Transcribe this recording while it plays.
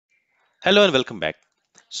Hello and welcome back.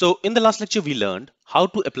 So in the last lecture we learned how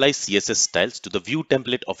to apply CSS styles to the view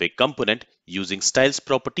template of a component using styles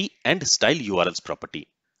property and style URLs property.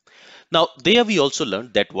 Now there we also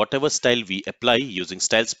learned that whatever style we apply using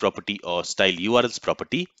styles property or style URLs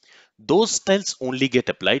property, those styles only get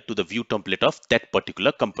applied to the view template of that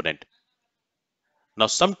particular component. Now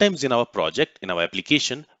sometimes in our project, in our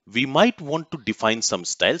application, we might want to define some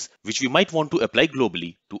styles which we might want to apply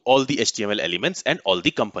globally to all the HTML elements and all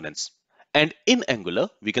the components. And in Angular,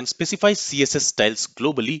 we can specify CSS styles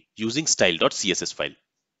globally using style.css file.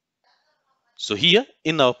 So here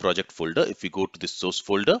in our project folder, if we go to the source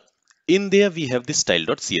folder, in there we have the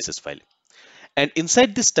style.css file. And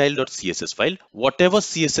inside this style.css file, whatever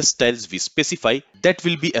CSS styles we specify, that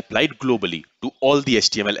will be applied globally to all the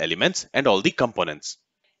HTML elements and all the components.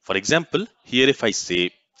 For example, here if I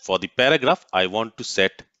say for the paragraph, I want to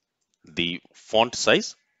set the font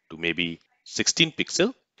size to maybe 16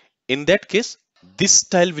 pixel. In that case, this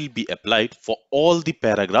style will be applied for all the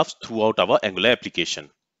paragraphs throughout our Angular application.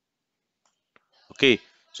 Okay,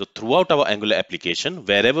 so throughout our Angular application,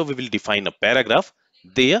 wherever we will define a paragraph,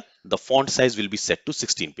 there the font size will be set to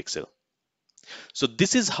 16 pixel. So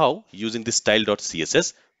this is how, using this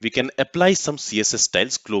style.css, we can apply some CSS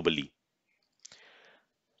styles globally.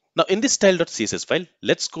 Now in this style.css file,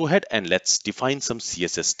 let's go ahead and let's define some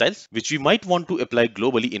CSS styles which we might want to apply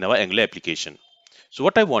globally in our Angular application. So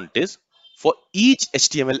what I want is, for each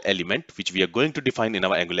HTML element which we are going to define in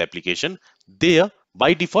our Angular application, there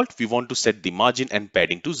by default we want to set the margin and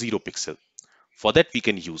padding to 0 pixel. For that we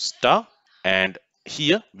can use star, and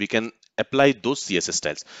here we can apply those CSS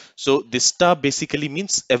styles. So this star basically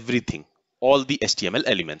means everything, all the HTML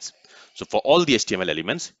elements. So for all the HTML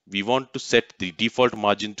elements, we want to set the default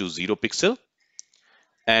margin to 0 pixel,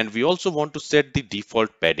 and we also want to set the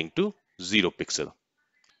default padding to 0 pixel.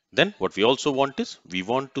 Then what we also want is, we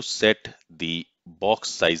want to set the box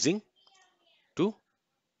sizing to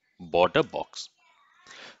border box.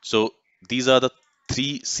 So these are the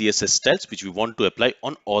three CSS styles which we want to apply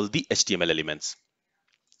on all the HTML elements.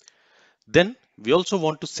 Then we also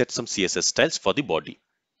want to set some CSS styles for the body.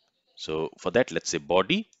 So for that, let's say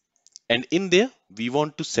body, and in there we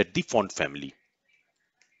want to set the font family.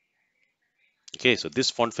 Okay, so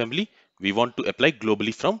this font family we want to apply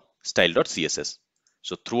globally from style.css.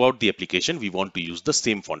 So throughout the application, we want to use the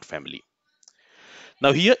same font family.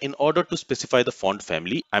 Now here, in order to specify the font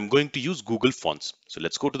family, I'm going to use Google Fonts. So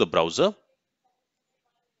let's go to the browser.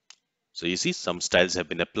 So you see some styles have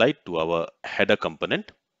been applied to our header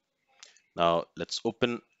component. Now let's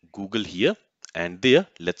open Google here, and there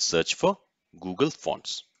let's search for Google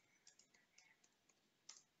Fonts.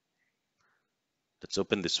 Let's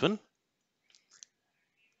open this one.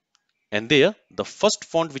 And there, the first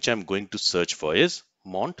font which I'm going to search for is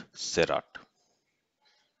Montserrat.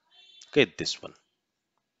 Okay, this one.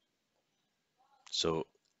 So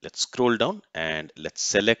let's scroll down and let's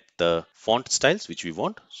select the font styles which we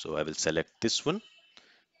want. So I will select this one.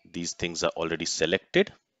 These things are already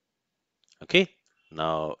selected. Okay,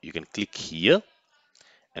 now you can click here,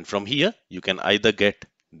 and from here you can either get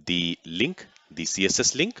the link, the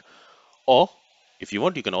CSS link, or if you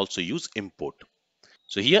want, you can also use import.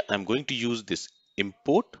 So here I'm going to use this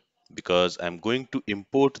import because I'm going to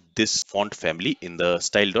import this font family in the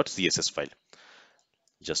style.css file.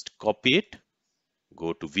 Just copy it,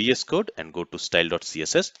 go to VS Code and go to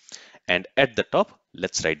style.css, and at the top,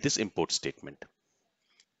 let's write this import statement.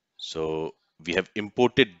 So we have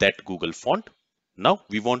imported that Google font. Now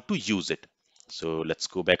we want to use it. So let's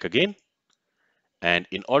go back again. And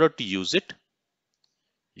in order to use it,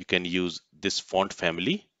 you can use this font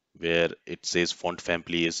family where it says font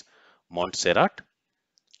family is Montserrat.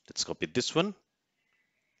 Let's copy this one.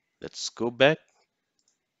 Let's go back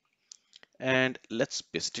and let's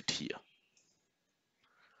paste it here.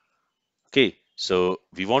 Okay, so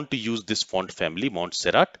we want to use this font family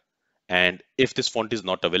Montserrat, and if this font is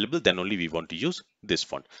not available, then only we want to use this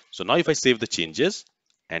font. So now if I save the changes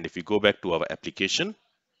and if we go back to our application,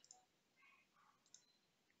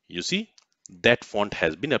 you see that font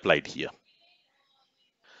has been applied here.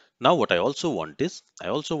 Now what I also want is, I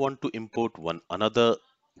also want to import another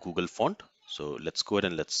Google font. So let's go ahead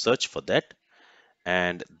and let's search for that,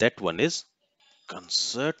 and that one is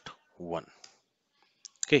Concert 1.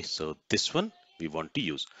 Okay, so this one we want to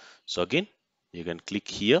use. So again, you can click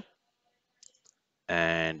here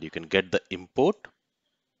and you can get the import.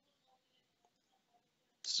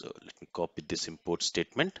 So let me copy this import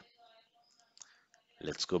statement.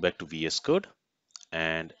 Let's go back to VS Code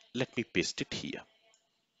and let me paste it here.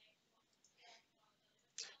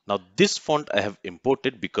 Now this font I have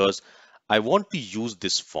imported because I want to use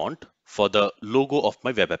this font for the logo of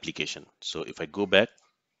my web application. So if I go back,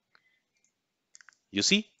 you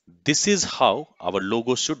see, this is how our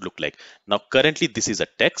logo should look like. Now, currently this is a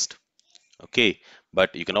text, okay,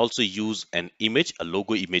 but you can also use an image, a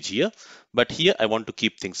logo image here. But here I want to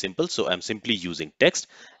keep things simple, so I'm simply using text,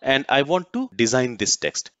 and I want to design this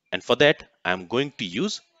text. And for that, I'm going to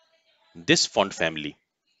use this font family.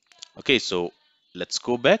 Okay, so let's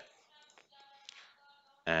go back,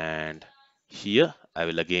 and here I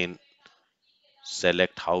will again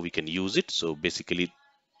select how we can use it. So basically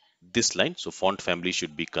this line, so font family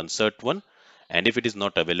should be concert one, and if it is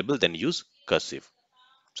not available, then use cursive.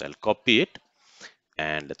 So I'll copy it,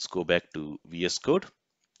 and let's go back to VS Code,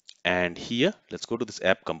 and here let's go to this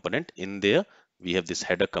app component. In there we have this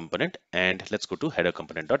header component, and let's go to header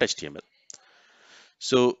component.html.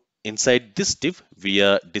 So inside this div we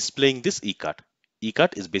are displaying this ecart.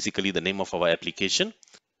 Ecart is basically the name of our application,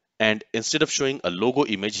 and instead of showing a logo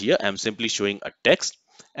image here, I'm simply showing a text,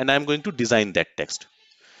 and I'm going to design that text.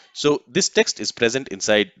 So this text is present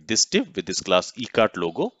inside this div with this class ecart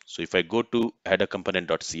logo. So if I go to header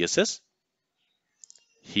component.css,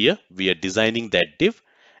 here we are designing that div,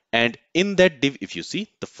 and in that div, if you see,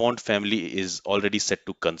 the font family is already set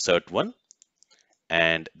to concert one,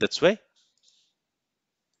 and that's why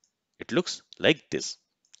it looks like this.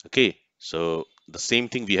 Okay, so the same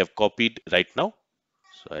thing we have copied right now.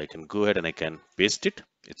 So I can go ahead and I can paste it.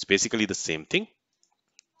 It's basically the same thing.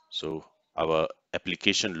 So our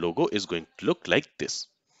application logo is going to look like this.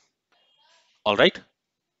 All right.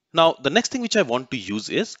 Now the next thing which I want to use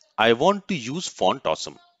is I want to use Font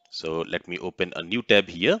Awesome. So let me open a new tab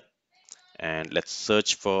here, and let's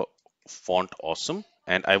search for Font Awesome,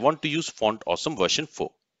 and I want to use Font Awesome version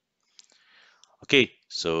 4. Okay,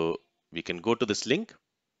 so we can go to this link,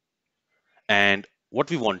 and what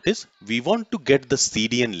we want is we want to get the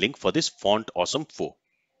CDN link for this Font Awesome 4.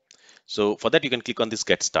 So for that you can click on this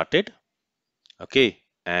get started. Okay,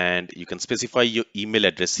 and you can specify your email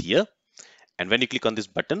address here, and when you click on this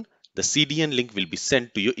button, the CDN link will be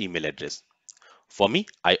sent to your email address. For me,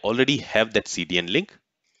 I already have that CDN link.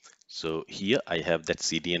 So here I have that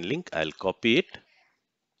CDN link. I'll copy it.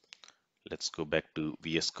 Let's go back to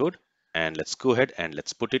VS Code, and let's go ahead and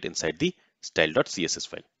let's put it inside the style.css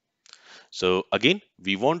file. So again,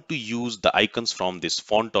 we want to use the icons from this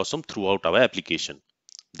Font Awesome throughout our application.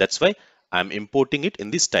 That's why I'm importing it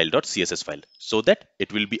in the style.css file so that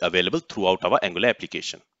it will be available throughout our Angular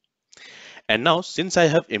application. And now, since I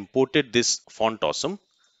have imported this Font Awesome,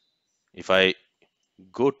 if I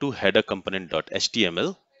go to header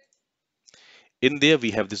component.html, in there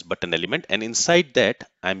we have this button element, and inside that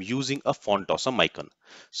I'm using a Font Awesome icon.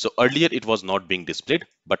 So earlier it was not being displayed,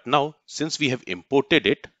 but now since we have imported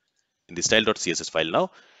it in the style.css file,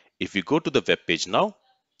 now if we go to the web page now,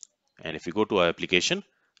 and if we go to our application,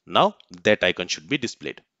 now that icon should be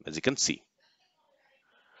displayed, as you can see.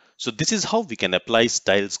 So this is how we can apply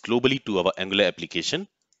styles globally to our Angular application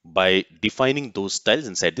by defining those styles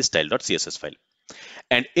inside the style.css file.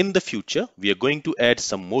 And in the future, we are going to add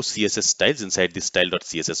some more CSS styles inside this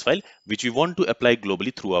style.css file, which we want to apply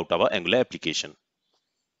globally throughout our Angular application.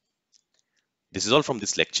 This is all from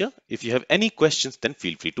this lecture. If you have any questions, then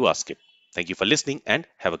feel free to ask it. Thank you for listening and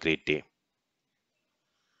have a great day.